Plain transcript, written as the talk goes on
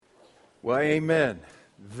Well, amen.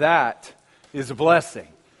 That is a blessing.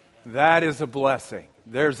 That is a blessing.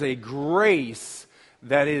 There's a grace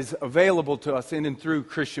that is available to us in and through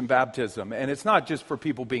Christian baptism. And it's not just for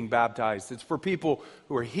people being baptized. It's for people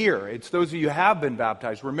who are here. It's those of you who have been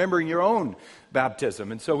baptized, remembering your own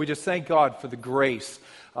baptism. And so we just thank God for the grace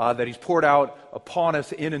that He's poured out upon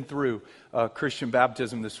us in and through Christian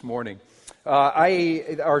baptism this morning.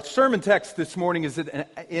 Our sermon text this morning is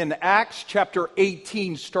in Acts chapter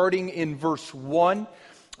 18, starting in verse 1.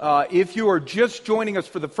 If you are just joining us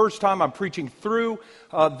for the first time, I'm preaching through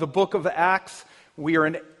the book of Acts. We are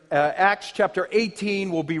in Acts chapter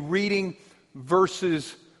 18. We'll be reading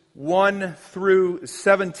verses 1 through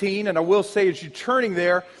 17. And I will say, as you're turning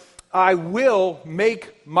there, I will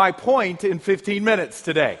make my point in 15 minutes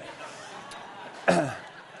today.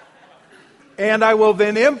 And I will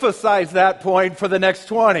then emphasize that point for the next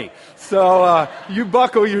 20. So you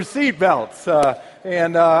buckle your seatbelts,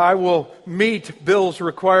 and I will meet Bill's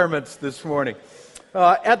requirements this morning.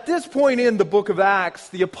 At this point in the book of Acts,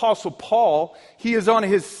 the Apostle Paul, he is on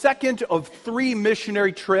his second of 3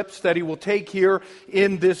 missionary trips that he will take here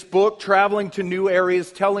in this book, traveling to new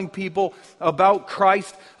areas, telling people about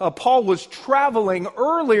Christ. Paul was traveling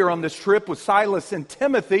earlier on this trip with Silas and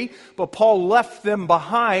Timothy, but Paul left them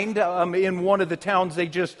behind in one of the towns they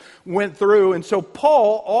just went through. And so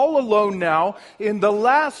Paul, all alone now, in the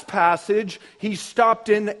last passage, he stopped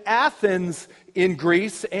in Athens in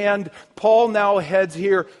Greece, and Paul now heads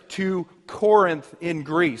here to Corinth in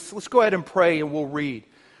Greece. Let's go ahead and pray and we'll read.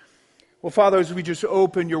 Well, Father, as we just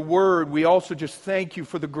open your word, we also just thank you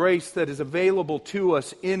for the grace that is available to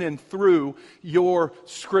us in and through your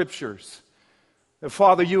scriptures. And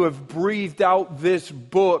Father, you have breathed out this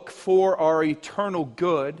book for our eternal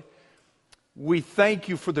good. We thank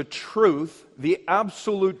you for the truth, the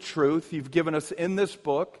absolute truth you've given us in this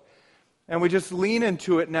book. And we just lean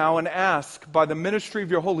into it now and ask, by the ministry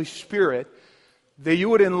of your Holy Spirit, that you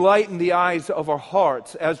would enlighten the eyes of our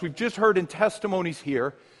hearts, as we've just heard in testimonies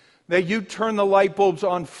here, that you turn the light bulbs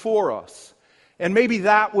on for us. And maybe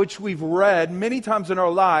that which we've read many times in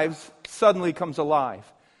our lives suddenly comes alive.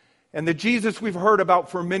 And the Jesus we've heard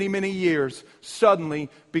about for many, many years suddenly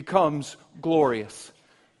becomes glorious.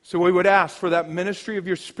 So we would ask for that ministry of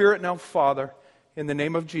your Spirit now, Father, in the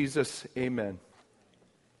name of Jesus, amen.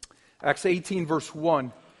 Acts 18, verse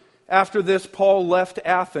 1. After this, Paul left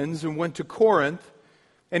Athens and went to Corinth,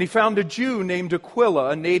 and he found a Jew named Aquila,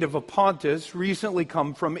 a native of Pontus, recently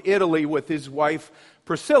come from Italy with his wife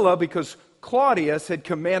Priscilla, because Claudius had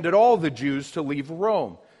commanded all the Jews to leave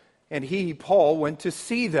Rome. And he, Paul, went to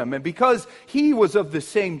see them. And because he was of the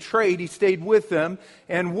same trade, he stayed with them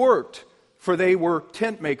and worked, for they were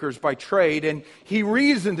tent makers by trade. And he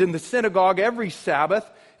reasoned in the synagogue every Sabbath,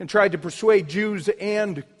 and tried to persuade Jews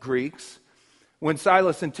and Greeks. When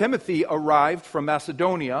Silas and Timothy arrived from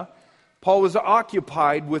Macedonia, Paul was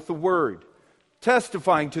occupied with the word,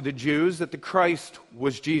 testifying to the Jews that the Christ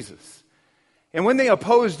was Jesus. And when they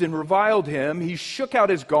opposed and reviled him, he shook out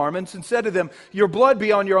his garments and said to them, "Your blood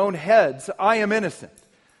be on your own heads. I am innocent.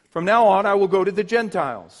 From now on I will go to the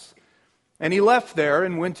Gentiles." And he left there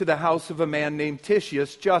and went to the house of a man named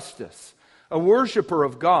Titius Justus, a worshiper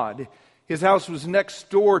of God. His house was next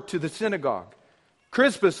door to the synagogue.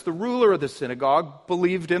 Crispus, the ruler of the synagogue,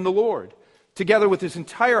 believed in the Lord, together with his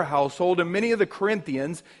entire household, and many of the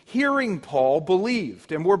Corinthians, hearing Paul,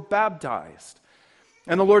 believed and were baptized.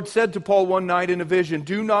 And the Lord said to Paul one night in a vision,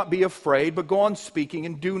 "Do not be afraid, but go on speaking,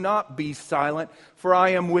 and do not be silent, for I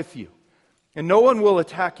am with you. And no one will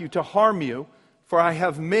attack you to harm you, for I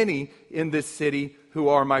have many in this city who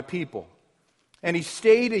are my people." And he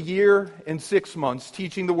stayed 1 year and 6 months,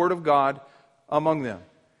 teaching the word of God among them.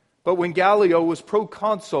 But when Gallio was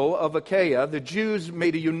proconsul of Achaia, the Jews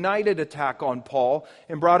made a united attack on Paul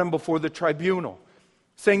and brought him before the tribunal,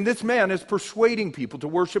 saying, "This man is persuading people to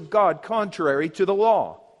worship God contrary to the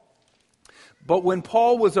law." But when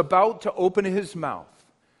Paul was about to open his mouth,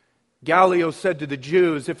 Gallio said to the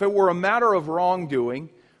Jews, "If it were a matter of wrongdoing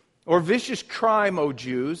or vicious crime, O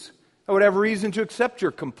Jews, I would have reason to accept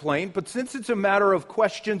your complaint, but since it's a matter of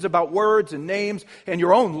questions about words and names and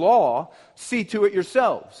your own law, see to it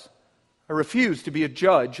yourselves. I refuse to be a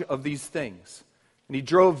judge of these things." And he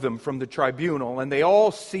drove them from the tribunal, and they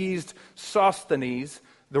all seized Sosthenes,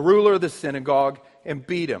 the ruler of the synagogue, and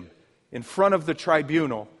beat him in front of the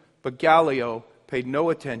tribunal. But Gallio paid no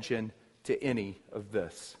attention to any of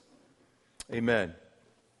this. Amen.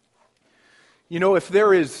 You know, if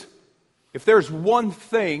there's one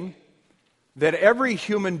thing that every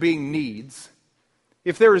human being needs,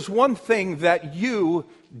 if there is one thing that you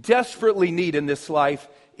desperately need in this life,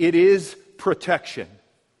 it is protection.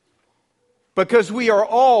 Because we are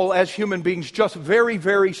all, as human beings, just very,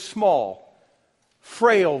 very small,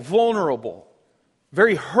 frail, vulnerable,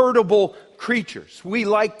 very hurtable creatures. We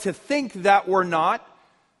like to think that we're not,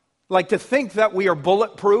 like to think that we are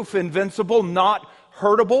bulletproof, invincible, not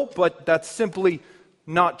hurtable, but that's simply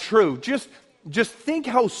not true. Just think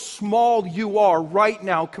how small you are right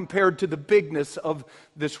now compared to the bigness of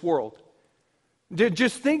this world.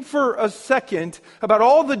 Just think for a second about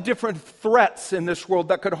all the different threats in this world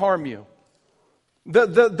that could harm you.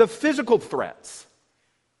 The physical threats,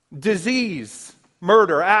 disease,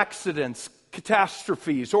 murder, accidents,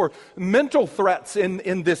 catastrophes, or mental threats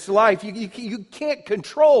in this life. You can't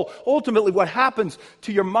control ultimately what happens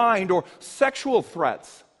to your mind, or sexual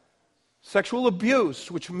threats. Sexual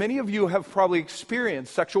abuse, which many of you have probably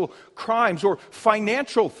experienced, sexual crimes, or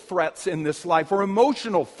financial threats in this life, or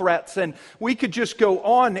emotional threats, and we could just go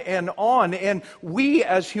on, and we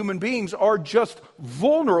as human beings are just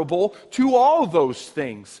vulnerable to all those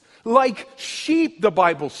things. Like sheep, the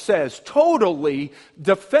Bible says, totally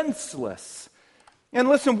defenseless. And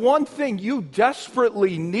listen, one thing you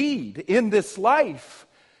desperately need in this life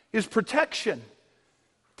is protection.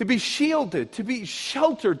 To be shielded, to be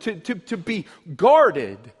sheltered, to be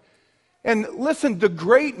guarded. And listen, the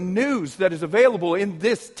great news that is available in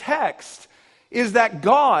this text is that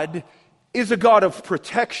God is a God of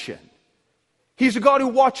protection. He's a God who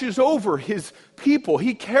watches over His people.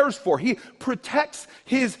 He cares for, He protects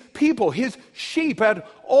His people, His sheep at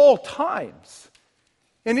all times.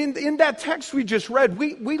 And in that text we just read,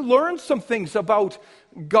 we learned some things about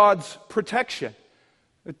God's protection.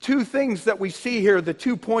 The two things that we see here, the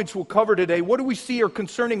 2 points we'll cover today. What do we see are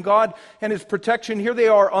concerning God and His protection? Here they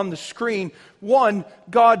are on the screen. 1,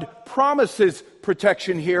 God promises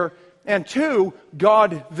protection here. And 2,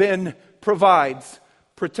 God then provides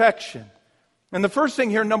protection. And the first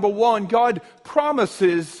thing here, number 1, God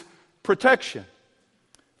promises protection.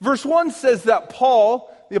 Verse 1 says that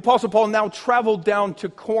Paul, the Apostle Paul, now traveled down to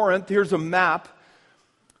Corinth. Here's a map.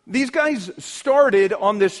 These guys started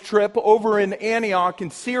on this trip over in Antioch in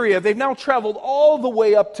Syria. They've now traveled all the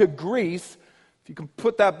way up to Greece. If you can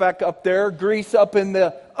put that back up there. Greece up in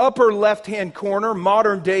the upper left-hand corner,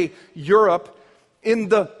 modern-day Europe. In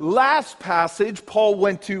the last passage, Paul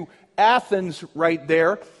went to Athens right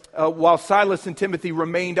there, while Silas and Timothy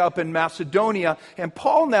remained up in Macedonia. And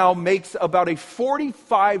Paul now makes about a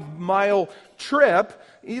 45-mile trip,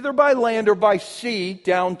 either by land or by sea,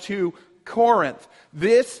 down to Corinth.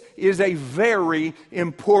 This is a very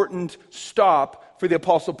important stop for the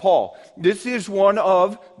Apostle Paul. This is one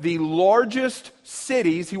of the largest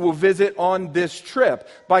cities he will visit on this trip.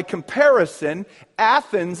 By comparison,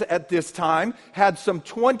 Athens at this time had some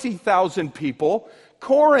 20,000 people.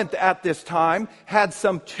 Corinth at this time had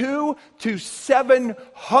some 200,000 to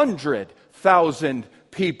 700,000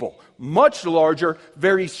 people. Much larger,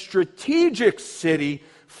 very strategic city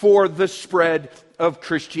for the spread of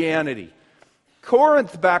Christianity.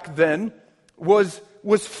 Corinth back then was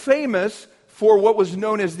famous for what was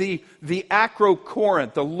known as the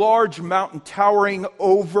Acrocorinth, the large mountain towering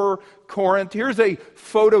over Corinth. Here's a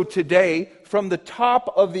photo today from the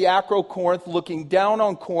top of the Acrocorinth looking down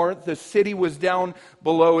on Corinth. The city was down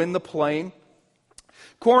below in the plain.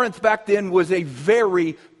 Corinth back then was a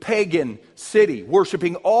very pagan city,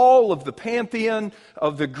 worshiping all of the pantheon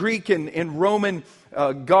of the Greek and Roman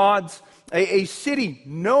gods. A city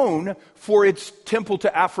known for its temple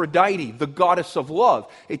to Aphrodite, the goddess of love.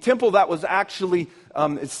 A temple that was actually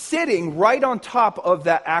sitting right on top of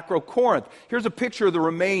that Acrocorinth. Here's a picture of the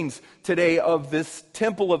remains today of this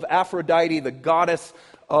temple of Aphrodite, the goddess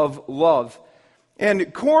of love.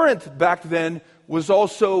 And Corinth back then was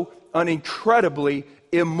also an incredibly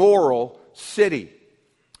immoral city.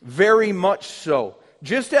 Very much so.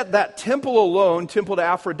 Just at that temple alone, temple to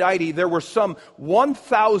Aphrodite, there were some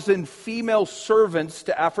 1,000 female servants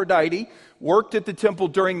to Aphrodite, worked at the temple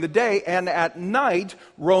during the day, and at night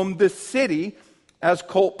roamed the city as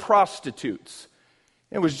cult prostitutes.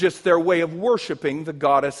 It was just their way of worshiping the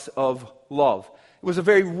goddess of love. It was a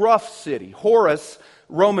very rough city. Horace,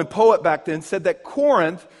 Roman poet back then, said that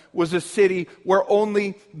Corinth was a city where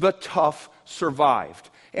only the tough survived.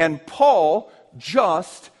 And Paul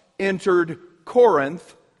just entered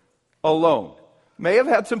Corinth alone. May have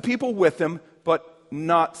had some people with him, but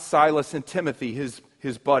not Silas and Timothy,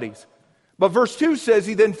 his buddies. But verse 2 says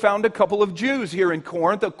he then found a couple of Jews here in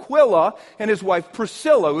Corinth, Aquila and his wife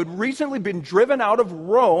Priscilla, who had recently been driven out of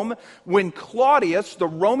Rome when Claudius, the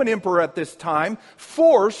Roman emperor at this time,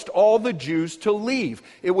 forced all the Jews to leave.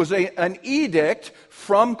 It was an edict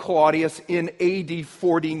from Claudius in AD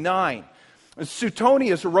 49.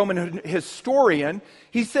 Suetonius, a Roman historian,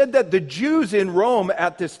 he said that the Jews in Rome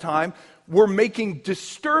at this time were making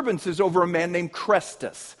disturbances over a man named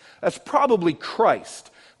Chrestus. That's probably Christ.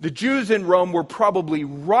 The Jews in Rome were probably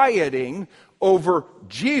rioting over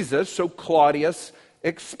Jesus, so Claudius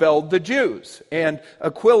expelled the Jews. And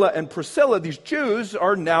Aquila and Priscilla, these Jews,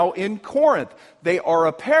 are now in Corinth. They are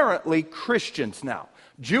apparently Christians now.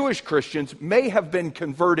 Jewish Christians may have been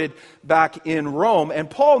converted back in Rome, and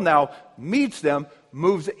Paul now meets them,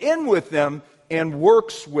 moves in with them, and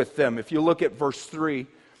works with them. If you look at verse 3,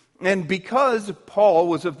 and because Paul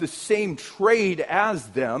was of the same trade as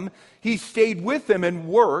them, he stayed with them and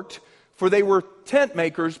worked, for they were tent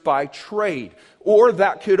makers by trade. Or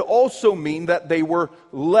that could also mean that they were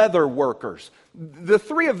leather workers. The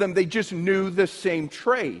three of them, they just knew the same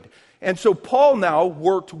trade. And so Paul now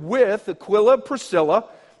worked with Aquila and Priscilla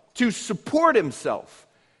to support himself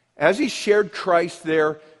as he shared Christ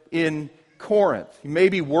there in Corinth. He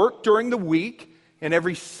maybe worked during the week, and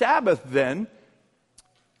every Sabbath then,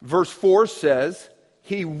 verse 4 says,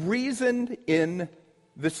 he reasoned in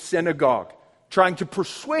the synagogue, trying to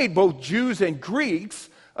persuade both Jews and Greeks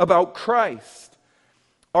about Christ.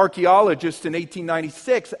 Archaeologists in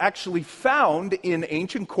 1896 actually found in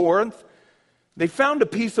ancient Corinth, they found a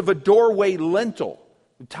piece of a doorway lintel,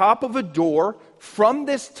 the top of a door from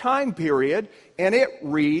this time period, and it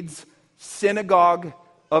reads, Synagogue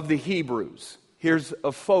of the Hebrews. Here's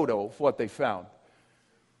a photo of what they found.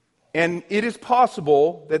 And it is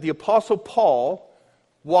possible that the Apostle Paul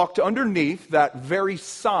walked underneath that very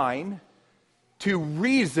sign to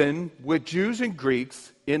reason with Jews and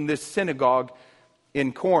Greeks in this synagogue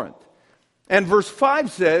in Corinth. And verse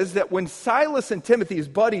 5 says that when Silas and Timothy, his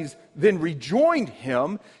buddies, then rejoined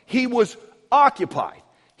him, he was occupied.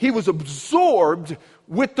 He was absorbed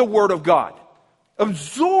with the Word of God,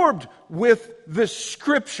 absorbed with the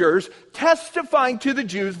Scriptures, testifying to the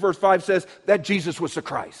Jews, verse 5 says, that Jesus was the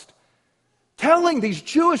Christ. Telling these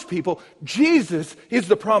Jewish people, Jesus is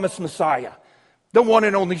the promised Messiah, the one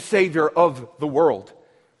and only Savior of the world.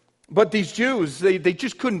 But these Jews, they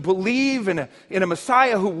just couldn't believe in a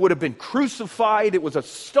Messiah who would have been crucified. It was a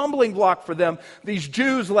stumbling block for them. These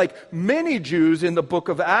Jews, like many Jews in the book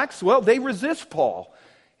of Acts, well, they resist Paul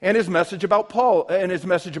and his message about Paul and his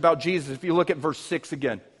message about Jesus. If you look at verse 6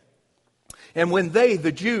 again. And when they,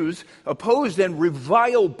 the Jews, opposed and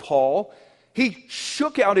reviled Paul, he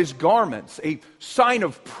shook out his garments, a sign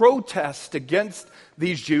of protest against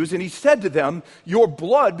these Jews, and he said to them, your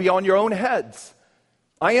blood be on your own heads.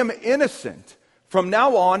 I am innocent. From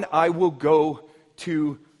now on, I will go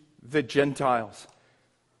to the Gentiles.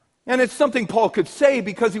 And it's something Paul could say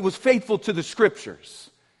because he was faithful to the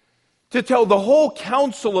Scriptures, to tell the whole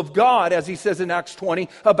counsel of God, as he says in Acts 20,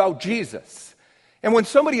 about Jesus. And when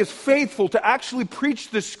somebody is faithful to actually preach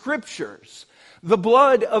the Scriptures, the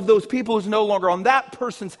blood of those people is no longer on that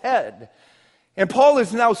person's head. And Paul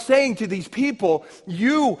is now saying to these people,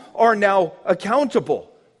 you are now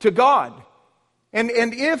accountable to God. And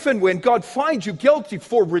if and when God finds you guilty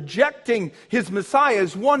for rejecting his Messiah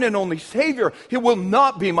as one and only Savior, it will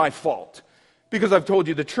not be my fault, because I've told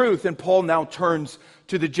you the truth. And Paul now turns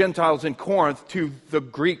to the Gentiles in Corinth, to the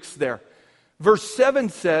Greeks there. Verse 7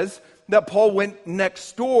 says that Paul went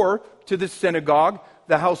next door to the synagogue,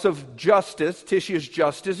 the house of Justus, Titius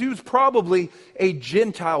Justus. He was probably a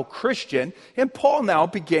Gentile Christian, and Paul now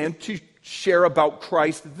began to share about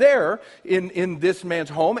Christ there in this man's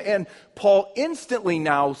home, and Paul instantly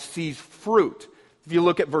now sees fruit. If you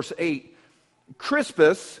look at verse 8,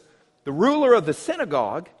 Crispus, the ruler of the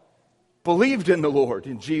synagogue, believed in the Lord,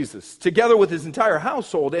 in Jesus, together with his entire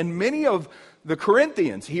household, and many of the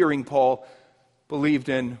Corinthians, hearing Paul, believed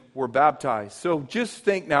and were baptized. So just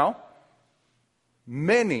think now,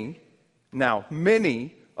 many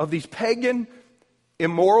of these pagan,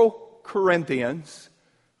 immoral Corinthians,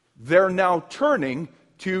 they're now turning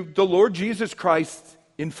to the Lord Jesus Christ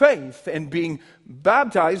in faith and being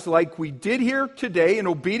baptized like we did here today in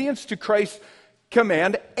obedience to Christ's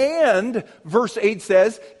command. And verse 8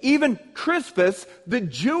 says, even Crispus, the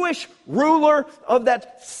Jewish ruler of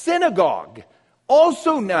that synagogue,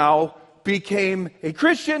 also now became a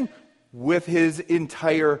Christian with his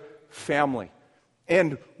entire family.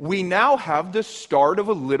 And we now have the start of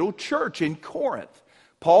a little church in Corinth.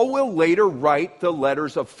 Paul will later write the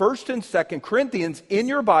letters of 1st and 2nd Corinthians in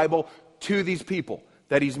your Bible to these people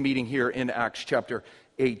that he's meeting here in Acts chapter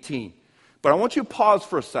 18. But I want you to pause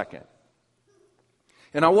for a second.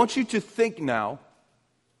 And I want you to think now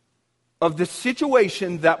of the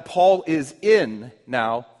situation that Paul is in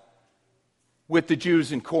now with the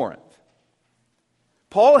Jews in Corinth.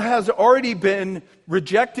 Paul has already been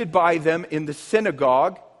rejected by them in the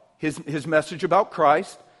synagogue, his message about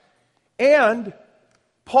Christ, and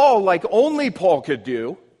Paul, like only Paul could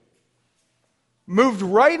do, moved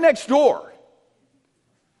right next door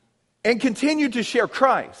and continued to share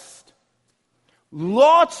Christ.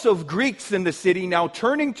 Lots of Greeks in the city now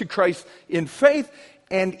turning to Christ in faith,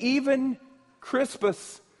 and even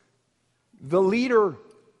Crispus, the leader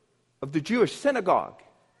of the Jewish synagogue,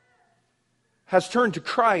 has turned to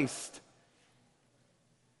Christ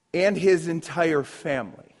and his entire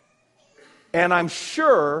family. And I'm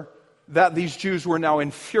sure that these Jews were now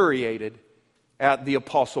infuriated at the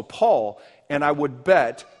Apostle Paul, and I would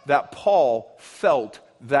bet that Paul felt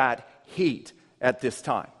that heat at this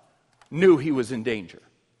time, knew he was in danger.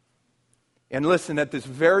 And listen, at this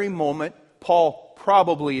very moment, Paul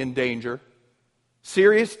probably in danger,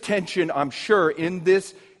 serious tension, I'm sure, in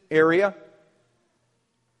this area.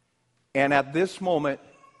 And at this moment,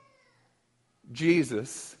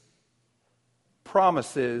 Jesus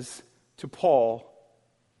promises to Paul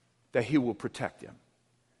that he will protect him.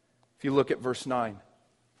 If you look at verse 9.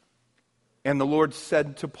 And the Lord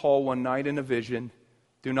said to Paul one night in a vision,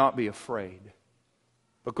 do not be afraid,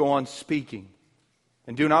 but go on speaking.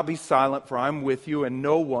 And do not be silent, for I am with you, and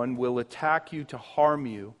no one will attack you to harm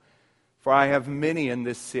you. For I have many in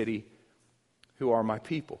this city who are my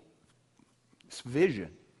people. This vision.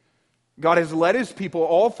 God has led his people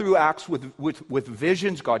all through Acts with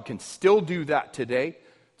visions. God can still do that today.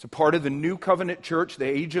 It's a part of the new covenant church, the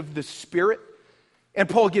age of the Spirit. And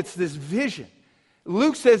Paul gets this vision.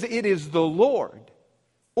 Luke says it is the Lord,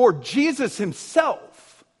 or Jesus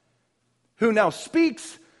himself, who now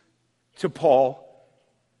speaks to Paul,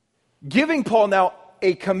 giving Paul now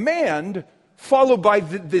a command followed by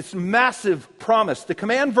this massive promise. The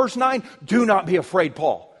command, verse 9, do not be afraid,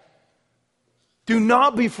 Paul. Do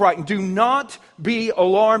not be frightened. Do not be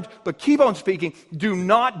alarmed, but keep on speaking. Do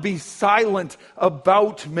not be silent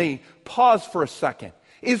about me. Pause for a second.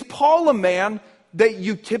 Is Paul a man that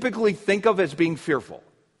you typically think of as being fearful?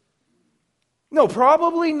 No,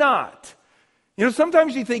 probably not. You know,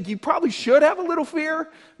 sometimes you think you probably should have a little fear.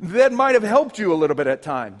 That might have helped you a little bit at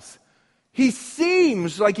times. He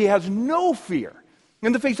seems like he has no fear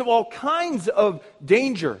in the face of all kinds of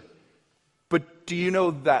danger. But do you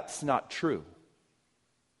know that's not true?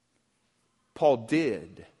 Paul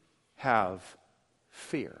did have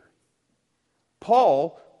fear.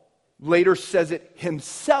 Paul later says it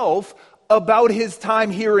himself about his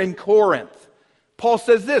time here in Corinth. Paul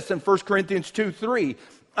says this in 1 Corinthians 2:3.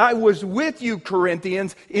 I was with you,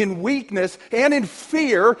 Corinthians, in weakness and in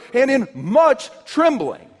fear and in much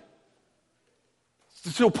trembling.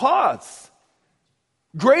 So pause.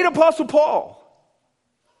 Great Apostle Paul.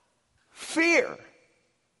 Fear.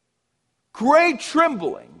 Great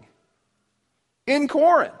trembling in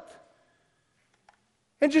Corinth.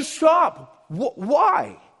 And just stop.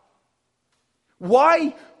 Why?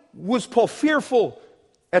 Why was Paul fearful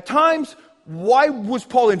at times? Why was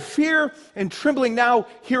Paul in fear and trembling now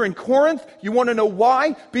here in Corinth? You want to know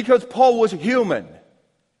why? Because Paul was human.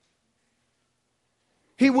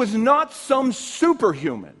 He was not some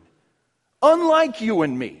superhuman, unlike you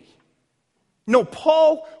and me. No,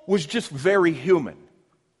 Paul was just very human,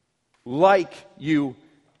 like you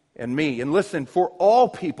and me. And listen, for all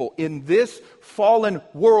people in this fallen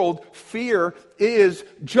world, fear is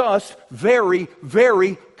just very,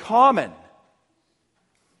 very common.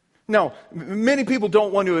 Now, many people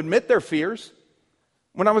don't want to admit their fears.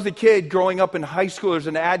 When I was a kid growing up in high school, there's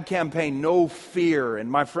an ad campaign, no fear, and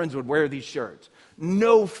my friends would wear these shirts.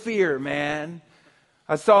 No fear, man.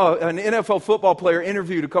 I saw an NFL football player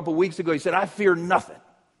interviewed a couple weeks ago. He said, I fear nothing.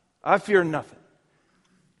 I fear nothing.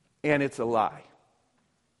 And it's a lie.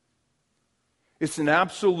 It's an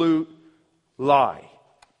absolute lie.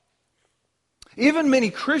 Even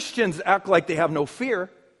many Christians act like they have no fear.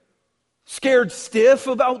 Scared stiff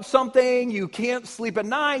about something, you can't sleep at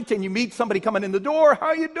night, and you meet somebody coming in the door.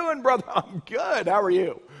 How you doing, brother? I'm good. How are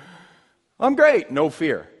you? I'm great. No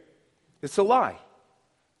fear. It's a lie.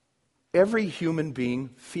 Every human being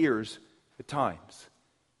fears at times.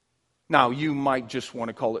 Now, you might just want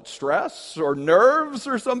to call it stress or nerves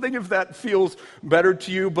or something if that feels better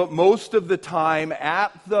to you, but most of the time,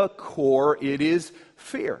 at the core, it is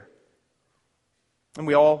fear. And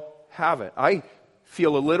we all have it. I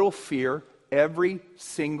feel a little fear every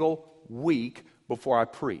single week before I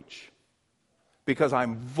preach because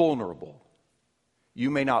I'm vulnerable. You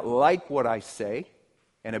may not like what I say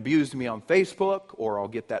and abuse me on Facebook, or I'll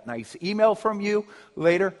get that nice email from you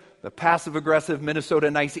later, the passive-aggressive Minnesota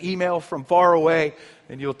nice email from far away,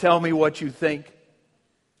 and you'll tell me what you think.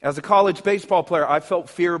 As a college baseball player, I felt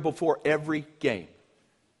fear before every game,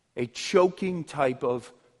 a choking type of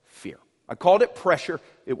fear. I called it pressure.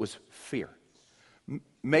 It was fear.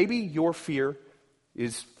 Maybe your fear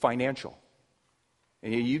is financial.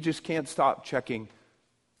 And you just can't stop checking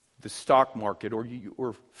the stock market,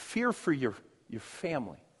 or fear for your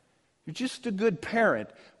family. You're just a good parent,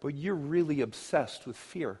 but you're really obsessed with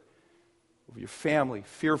fear of your family,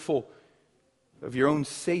 fearful of your own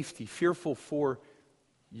safety, fearful for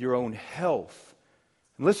your own health.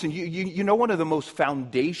 And listen, you know one of the most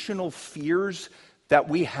foundational fears that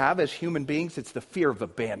we have as human beings? It's the fear of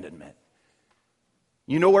abandonment.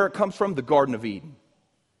 You know where it comes from? The Garden of Eden.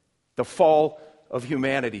 The fall of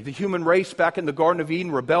humanity. The human race back in the Garden of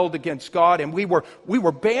Eden rebelled against God, and we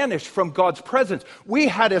were banished from God's presence. We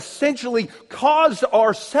had essentially caused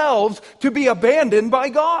ourselves to be abandoned by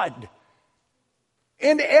God.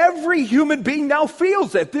 And every human being now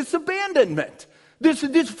feels it, this abandonment, this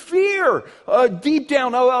fear deep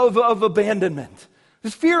down of abandonment,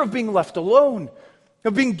 this fear of being left alone,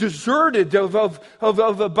 of being deserted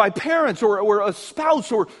by parents or a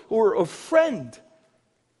spouse or a friend.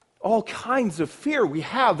 All kinds of fear we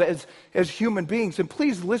have as human beings. And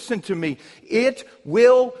please listen to me. It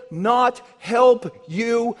will not help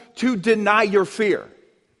you to deny your fear.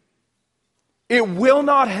 It will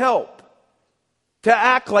not help to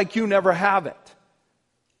act like you never have it.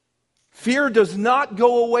 Fear does not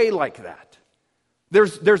go away like that.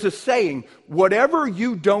 There's a saying, whatever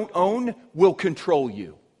you don't own will control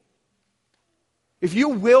you. If you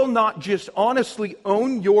will not just honestly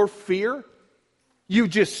own your fear, you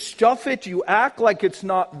just stuff it, you act like it's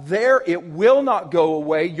not there, it will not go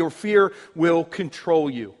away, your fear will control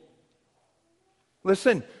you.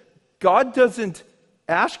 Listen, God doesn't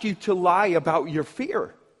ask you to lie about your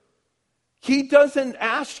fear. He doesn't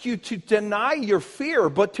ask you to deny your fear,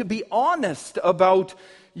 but to be honest about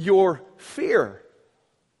your fear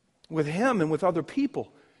with Him and with other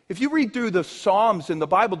people. If you read through the Psalms in the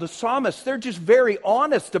Bible, the psalmists, they're just very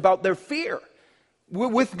honest about their fear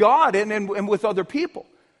with God and with other people.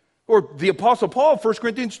 Or the Apostle Paul, 1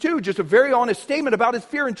 Corinthians 2, just a very honest statement about his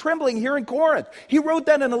fear and trembling here in Corinth. He wrote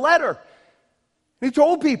that in a letter. He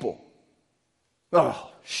told people, oh,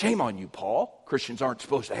 shame on you, Paul. Christians aren't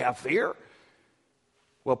supposed to have fear.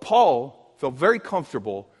 Well, Paul felt very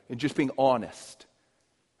comfortable in just being honest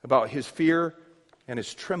about his fear and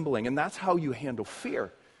his trembling. And that's how you handle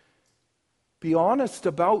fear. Be honest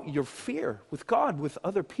about your fear with God, with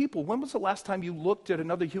other people. When was the last time you looked at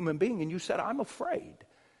another human being and you said, I'm afraid?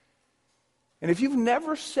 And if you've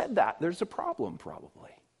never said that, there's a problem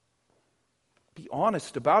probably. Be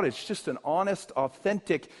honest about it. It's just an honest,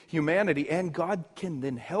 authentic humanity, and God can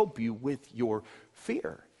then help you with your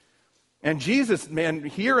fear. And Jesus, man,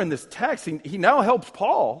 here in this text, he now helps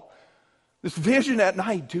Paul. This vision at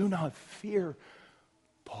night, do not fear,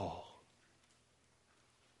 Paul.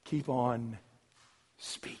 Keep on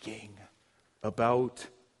speaking about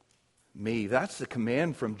me. That's the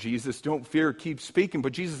command from Jesus. Don't fear, keep speaking.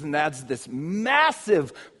 But Jesus then adds this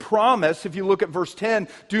massive promise. If you look at verse 10,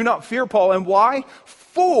 do not fear, Paul. And why?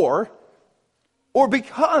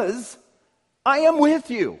 Because I am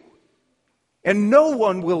with you. And no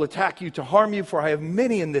one will attack you to harm you, for I have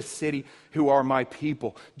many in this city who are my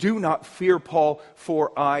people. Do not fear, Paul,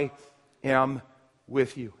 for I am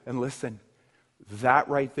with you. And listen, that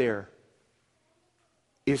right there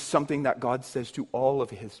is something that God says to all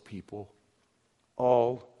of His people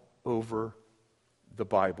all over the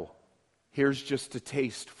Bible. Here's just a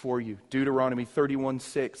taste for you. Deuteronomy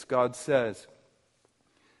 31:6, God says,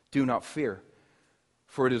 do not fear,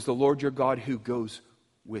 for it is the Lord your God who goes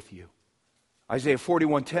with you. Isaiah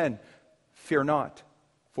 41:10, fear not,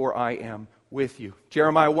 for I am with you.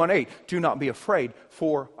 Jeremiah 1:8, do not be afraid,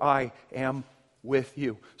 for I am with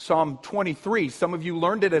you. Psalm 23, some of you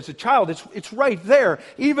learned it as a child. It's right there.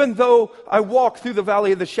 Even though I walk through the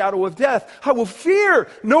valley of the shadow of death, I will fear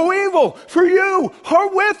no evil, for you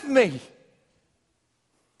are with me.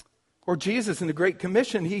 Or Jesus in the Great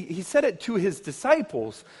Commission, he said it to His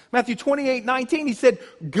disciples. Matthew 28:19, He said,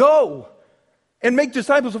 go and make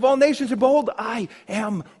disciples of all nations, and behold, I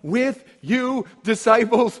am with you,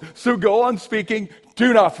 disciples. So go on speaking,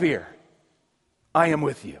 do not fear. I am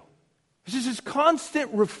with you. This is this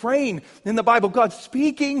constant refrain in the Bible. God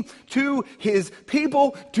speaking to His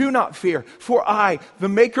people, do not fear, for I, the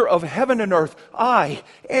maker of heaven and earth, I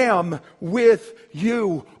am with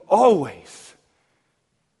you always.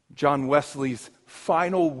 John Wesley's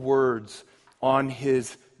final words on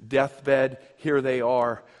his deathbed, here they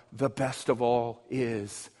are. The best of all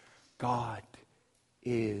is God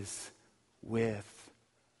is with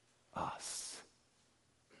us.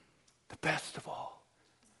 The best of all.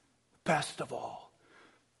 Best of all,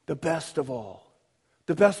 the best of all,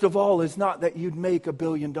 The best of all is not that you'd make $1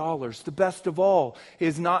 billion. The best of all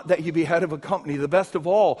is not that you'd be head of a company. The best of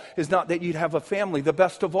all is not that you'd have a family. The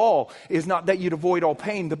best of all is not that you'd avoid all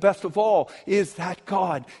pain. The best of all is that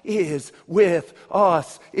God is with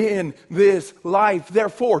us in this life.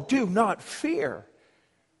 Therefore, do not fear.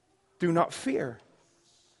 Do not fear.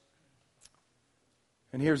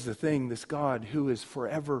 And here's the thing, this God who is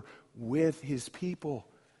forever with his people,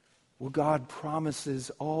 well, God promises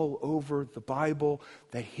all over the Bible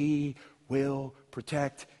that he will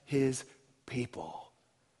protect his people.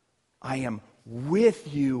 I am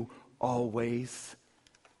with you always,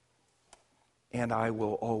 and I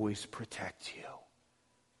will always protect you.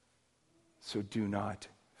 So do not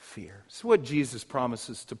fear. This is what Jesus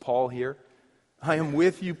promises to Paul here. I am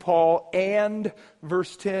with you, Paul, and,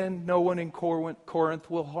 verse 10, no one in Corinth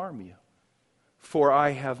will harm you. For I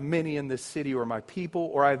have many in this city who are my people,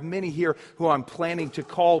 or I have many here who I'm planning to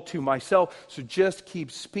call to myself. So just keep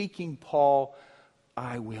speaking, Paul.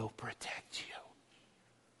 I will protect you.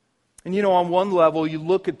 And you know, on one level, you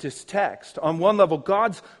look at this text. On one level,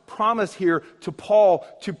 God's promise here to Paul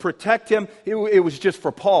to protect him, it was just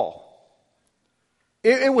for Paul.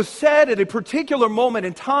 It was said at a particular moment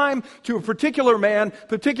in time to a particular man,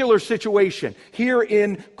 particular situation here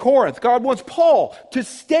in Corinth. God wants Paul to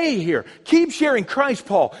stay here. Keep sharing Christ,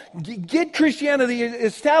 Paul. Get Christianity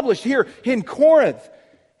established here in Corinth.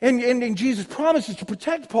 And Jesus promises to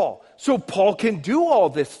protect Paul. So Paul can do all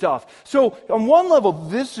this stuff. So on one level,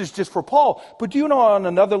 this is just for Paul. But do you know on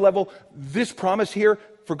another level, this promise here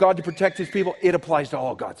for God to protect his people, it applies to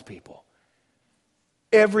all God's people.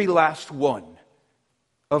 Every last one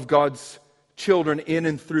of God's children in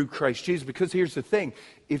and through Christ Jesus. Because here's the thing,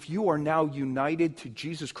 if you are now united to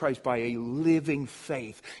Jesus Christ by a living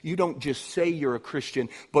faith, you don't just say you're a Christian,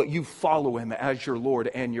 but you follow him as your Lord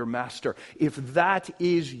and your Master. If that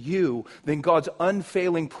is you, then God's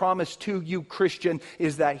unfailing promise to you, Christian,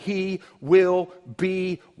 is that he will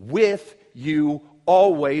be with you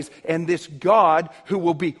always, and this God who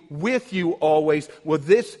will be with you always, well,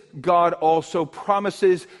 this God also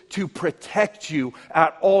promises to protect you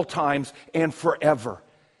at all times and forever.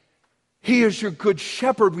 He is your good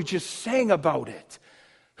shepherd, we just sang about it,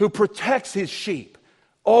 who protects his sheep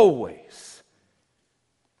always.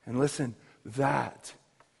 And listen, that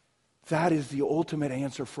is the ultimate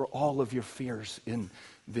answer for all of your fears in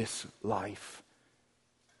this life.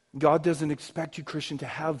 God doesn't expect you, Christian, to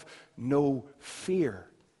have no fear.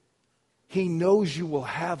 He knows you will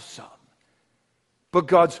have some. But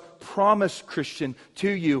God's promise, Christian, to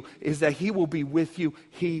you is that he will be with you.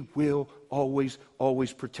 He will always,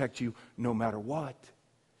 always protect you no matter what.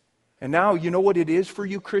 And now, you know what it is for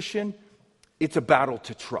you, Christian? It's a battle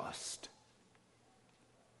to trust.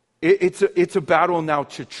 It's a battle now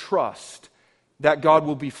to trust that God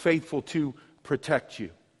will be faithful to protect you.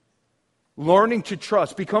 Learning to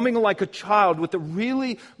trust, becoming like a child with a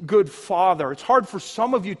really good father. It's hard for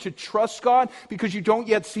some of you to trust God because you don't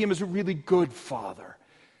yet see him as a really good father.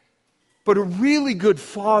 But a really good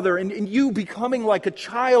father, and you becoming like a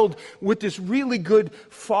child with this really good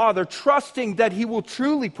father, trusting that he will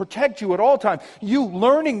truly protect you at all times. You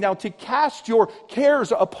learning now to cast your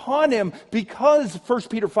cares upon him because, 1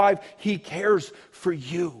 Peter 5, he cares for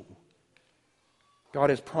you. God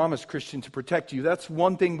has promised, Christian, to protect you. That's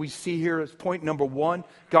one thing we see here as point number one.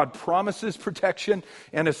 God promises protection.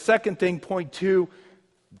 And a second thing, point two,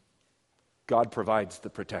 God provides the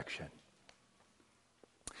protection.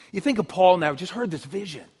 You think of Paul now, just heard this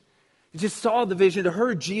vision. He just saw the vision,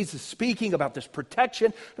 heard Jesus speaking about this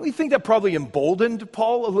protection. And we think that probably emboldened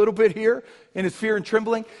Paul a little bit here in his fear and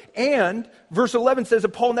trembling. And verse 11 says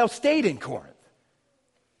that Paul now stayed in Corinth,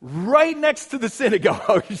 right next to the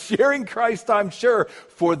synagogue, sharing Christ, I'm sure,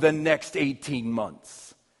 for the next 18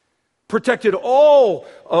 months. Protected all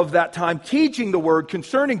of that time, teaching the word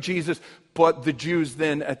concerning Jesus, but the Jews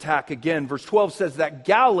then attack again. Verse 12 says that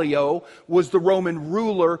Gallio was the Roman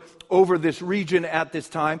ruler over this region at this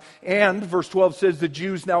time. And verse 12 says the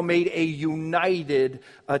Jews now made a united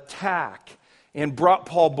attack and brought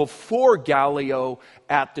Paul before Gallio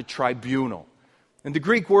at the tribunal. And the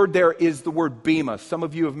Greek word there is the word bema. Some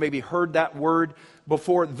of you have maybe heard that word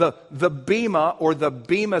before. The bema or the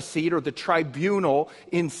bema seat or the tribunal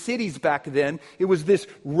in cities back then, it was this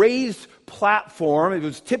raised platform. It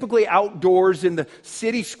was typically outdoors in the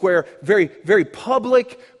city square, very, very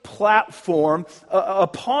public platform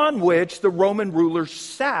upon which the Roman rulers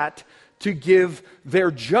sat to give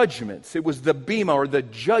their judgments. It was the bema or the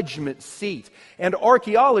judgment seat. And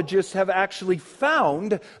archaeologists have actually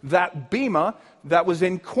found that bema that was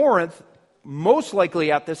in Corinth, most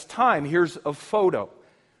likely at this time. Here's a photo.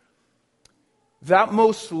 That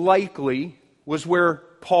most likely was where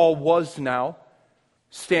Paul was now,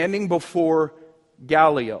 standing before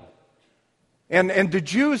Gallio. And the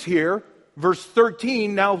Jews here, verse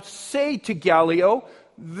 13, now say to Gallio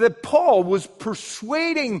that Paul was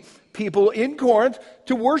persuading people in Corinth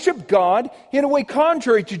to worship God in a way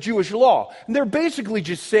contrary to Jewish law. And they're basically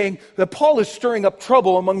just saying that Paul is stirring up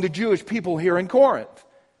trouble among the Jewish people here in Corinth.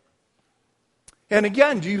 And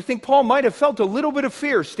again, do you think Paul might have felt a little bit of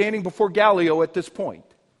fear standing before Gallio at this point?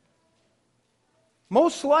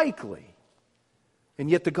 Most likely. And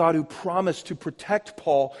yet the God who promised to protect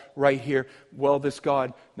Paul right here, well, this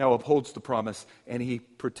God now upholds the promise and he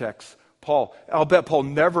protects Paul. I'll bet Paul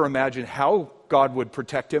never imagined how God would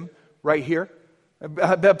protect him right here.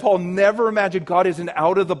 I bet Paul never imagined God is an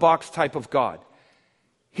out-of-the-box type of God.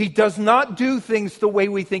 He does not do things the way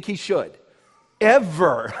we think he should.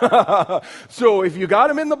 Ever. So if you got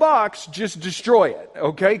him in the box, just destroy it,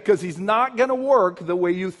 okay? Because he's not going to work the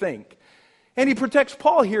way you think. And he protects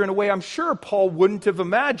Paul here in a way I'm sure Paul wouldn't have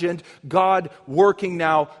imagined God working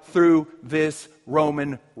now through this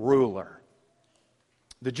Roman ruler.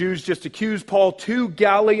 The Jews just accuse Paul to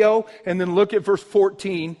Gallio, and then look at verse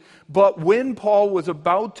 14. But when Paul was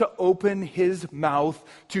about to open his mouth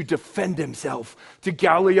to defend himself to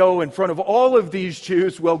Gallio in front of all of these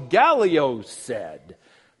Jews, well, Gallio said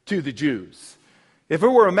to the Jews, if it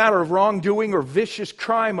were a matter of wrongdoing or vicious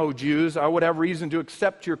crime, O Jews, I would have reason to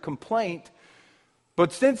accept your complaint.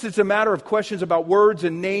 But since it's a matter of questions about words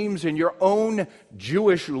and names and your own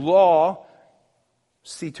Jewish law,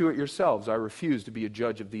 see to it yourselves. I refuse to be a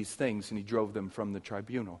judge of these things. And he drove them from the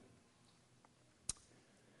tribunal.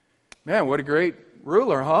 Man, what a great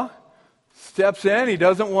ruler, huh? Steps in. He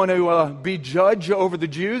doesn't want to be judge over the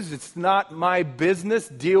Jews. It's not my business.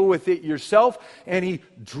 Deal with it yourself. And he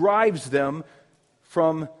drives them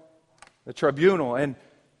from the tribunal. And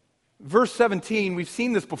verse 17, we've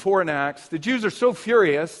seen this before in Acts. The Jews are so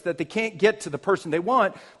furious that they can't get to the person they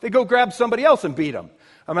want. They go grab somebody else and beat him.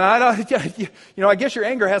 I mean, I guess your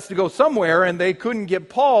anger has to go somewhere, and they couldn't get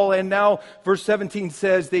Paul. And now verse 17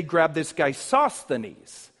 says they grabbed this guy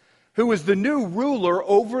Sosthenes, who was the new ruler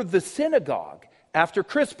over the synagogue after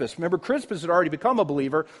Crispus. Remember, Crispus had already become a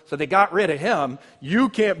believer, so they got rid of him. You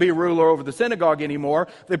can't be ruler over the synagogue anymore.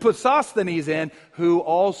 They put Sosthenes in, who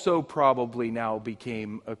also probably now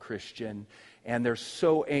became a Christian. And they're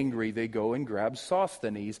so angry, they go and grab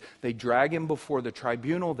Sosthenes. They drag him before the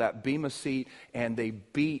tribunal, that bema seat, and they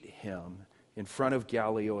beat him in front of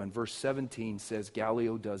Gallio. And verse 17 says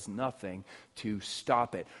Gallio does nothing to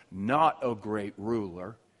stop it. Not a great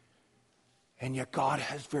ruler. And yet God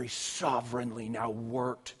has very sovereignly now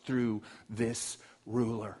worked through this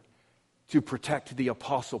ruler to protect the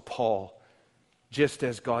Apostle Paul, just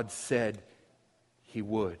as God said he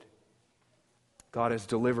would. God has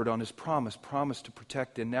delivered on his promise to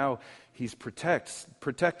protect, and now he's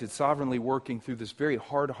protected, sovereignly working through this very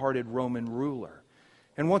hard-hearted Roman ruler.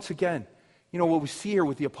 And once again, what we see here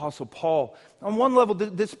with the Apostle Paul, on one level,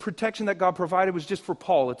 this protection that God provided was just for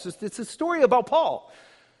Paul. It's a story about Paul.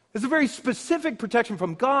 It's a very specific protection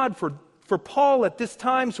from God for Paul at this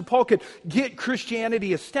time, so Paul could get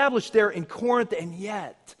Christianity established there in Corinth. And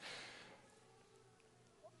yet,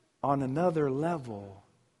 on another level,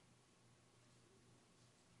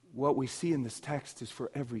 what we see in this text is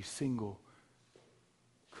for every single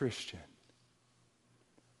Christian.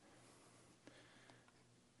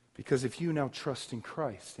 Because if you now trust in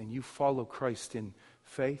Christ and you follow Christ in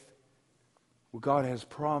faith, well, God has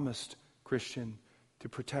promised, Christian, to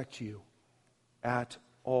protect you at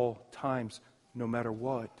all times, no matter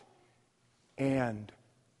what. And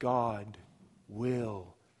God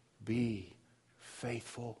will be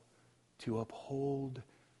faithful to uphold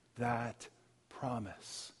that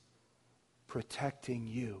promise, protecting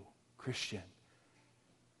you, Christian,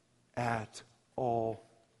 at all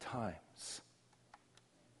times.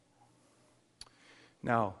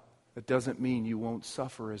 Now, that doesn't mean you won't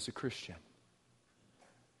suffer as a Christian.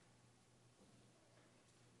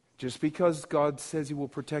 Just because God says he will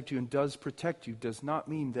protect you and does protect you does not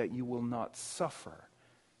mean that you will not suffer.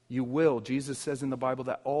 You will. Jesus says in the Bible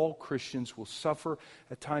that all Christians will suffer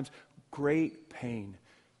at times great pain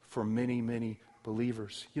for many, many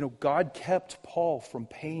believers. God kept Paul from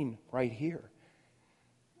pain right here.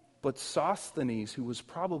 But Sosthenes, who was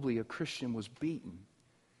probably a Christian, was beaten.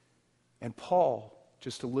 And Paul,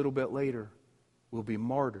 just a little bit later, will be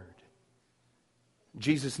martyred.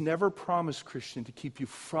 Jesus never promised, Christian, to keep you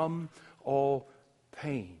from all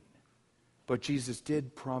pain. But Jesus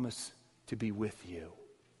did promise to be with you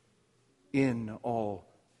in all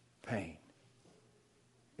pain.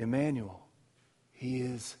 Emmanuel, he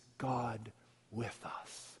is God with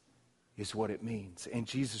us. is what it means. And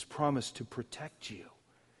Jesus promised to protect you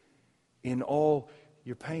in all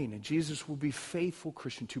your pain. And Jesus will be faithful,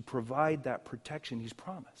 Christian, to provide that protection He's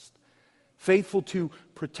promised. Faithful to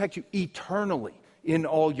protect you eternally in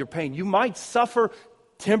all your pain. You might suffer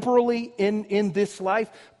temporally in this life,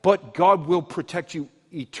 but God will protect you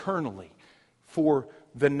eternally for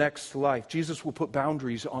the next life. Jesus will put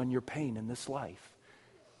boundaries on your pain in this life.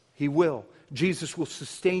 He will. Jesus will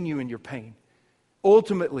sustain you in your pain.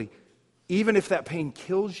 Ultimately, even if that pain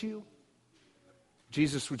kills you,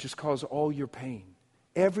 Jesus would just cause all your pain,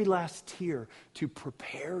 every last tear, to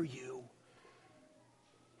prepare you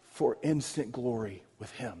for instant glory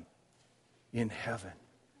with Him in heaven.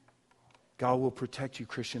 God will protect you,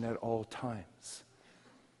 Christian, at all times.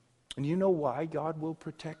 And you know why God will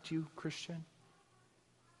protect you, Christian?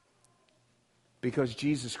 Because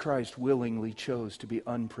Jesus Christ willingly chose to be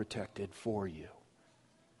unprotected for you.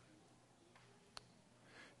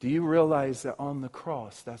 Do you realize that on the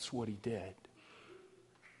cross, that's what He did?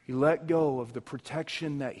 He let go of the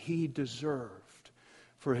protection that He deserved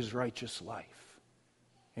for His righteous life.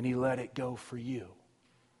 And He let it go for you.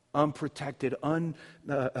 Unprotected, abandoned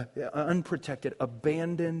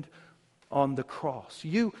on the cross.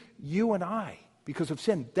 You and I, because of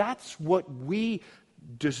sin, that's what we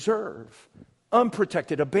deserve.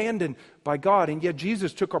 Unprotected, abandoned by God. And yet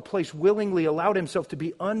Jesus took our place, willingly allowed Himself to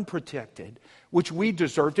be unprotected, which we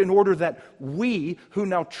deserved, in order that we, who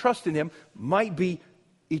now trust in Him, might be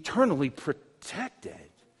eternally protected,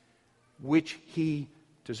 which He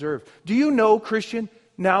deserved. Do you know, Christian,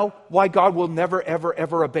 now why God will never, ever,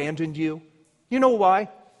 ever abandon you? You know why?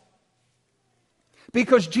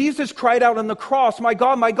 Because Jesus cried out on the cross, my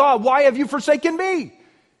God, why have you forsaken me?"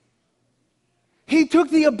 He took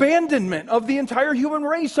the abandonment of the entire human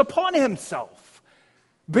race upon Himself,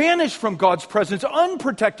 banished from God's presence,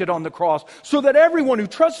 unprotected on the cross, so that everyone who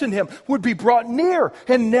trusts in Him would be brought near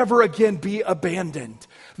and never again be abandoned.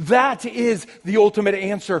 That is the ultimate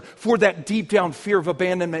answer for that deep down fear of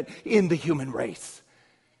abandonment in the human race.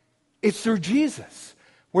 It's through Jesus,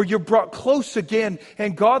 where you're brought close again,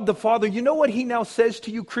 and God the Father, you know what He now says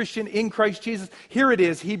to you, Christian, in Christ Jesus? Here it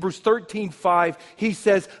is, Hebrews 13:5. He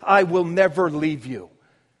says, "I will never leave you,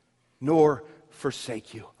 nor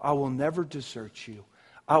forsake you. I will never desert you.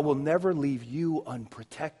 I will never leave you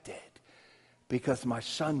unprotected, because my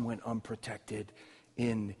Son went unprotected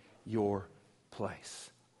in your place."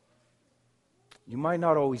 You might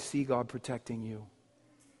not always see God protecting you.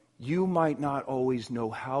 You might not always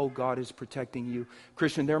know how God is protecting you.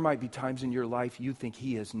 Christian, there might be times in your life you think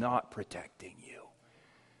He is not protecting you.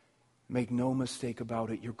 Make no mistake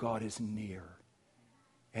about it, your God is near.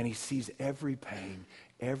 And He sees every pain,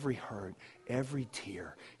 every hurt, every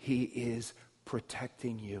tear. He is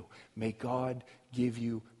protecting you. May God give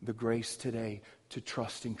you the grace today to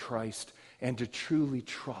trust in Christ and to truly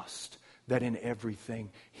trust that in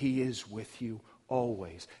everything He is with you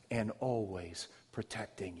always and always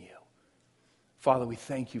protecting you. Father, we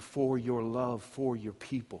thank You for Your love for Your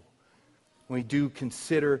people. We do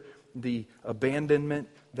consider the abandonment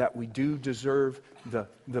that we do deserve,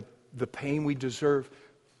 the pain we deserve.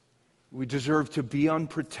 We deserve to be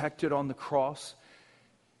unprotected on the cross.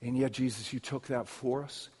 And yet, Jesus, You took that for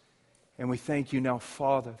us. And we thank You now,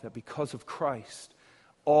 Father, that because of Christ,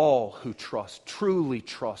 all who trust, truly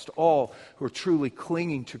trust, all who are truly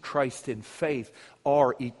clinging to Christ in faith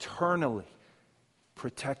are eternally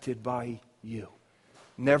protected by You.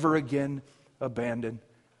 Never again abandoned.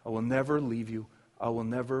 I will never leave you. I will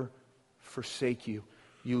never forsake you.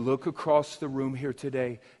 You look across the room here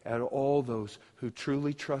today at all those who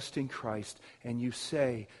truly trust in Christ, and you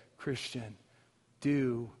say, "Christian,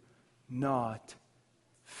 do not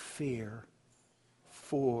fear,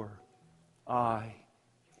 for I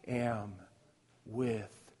am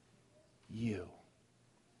with you."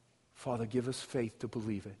 Father, give us faith to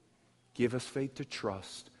believe it. Give us faith to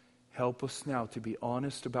trust. Help us now to be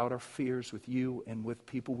honest about our fears with You and with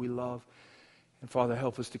people we love. And Father,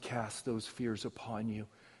 help us to cast those fears upon You,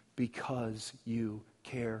 because You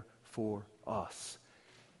care for us.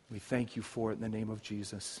 We thank You for it in the name of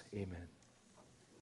Jesus. Amen.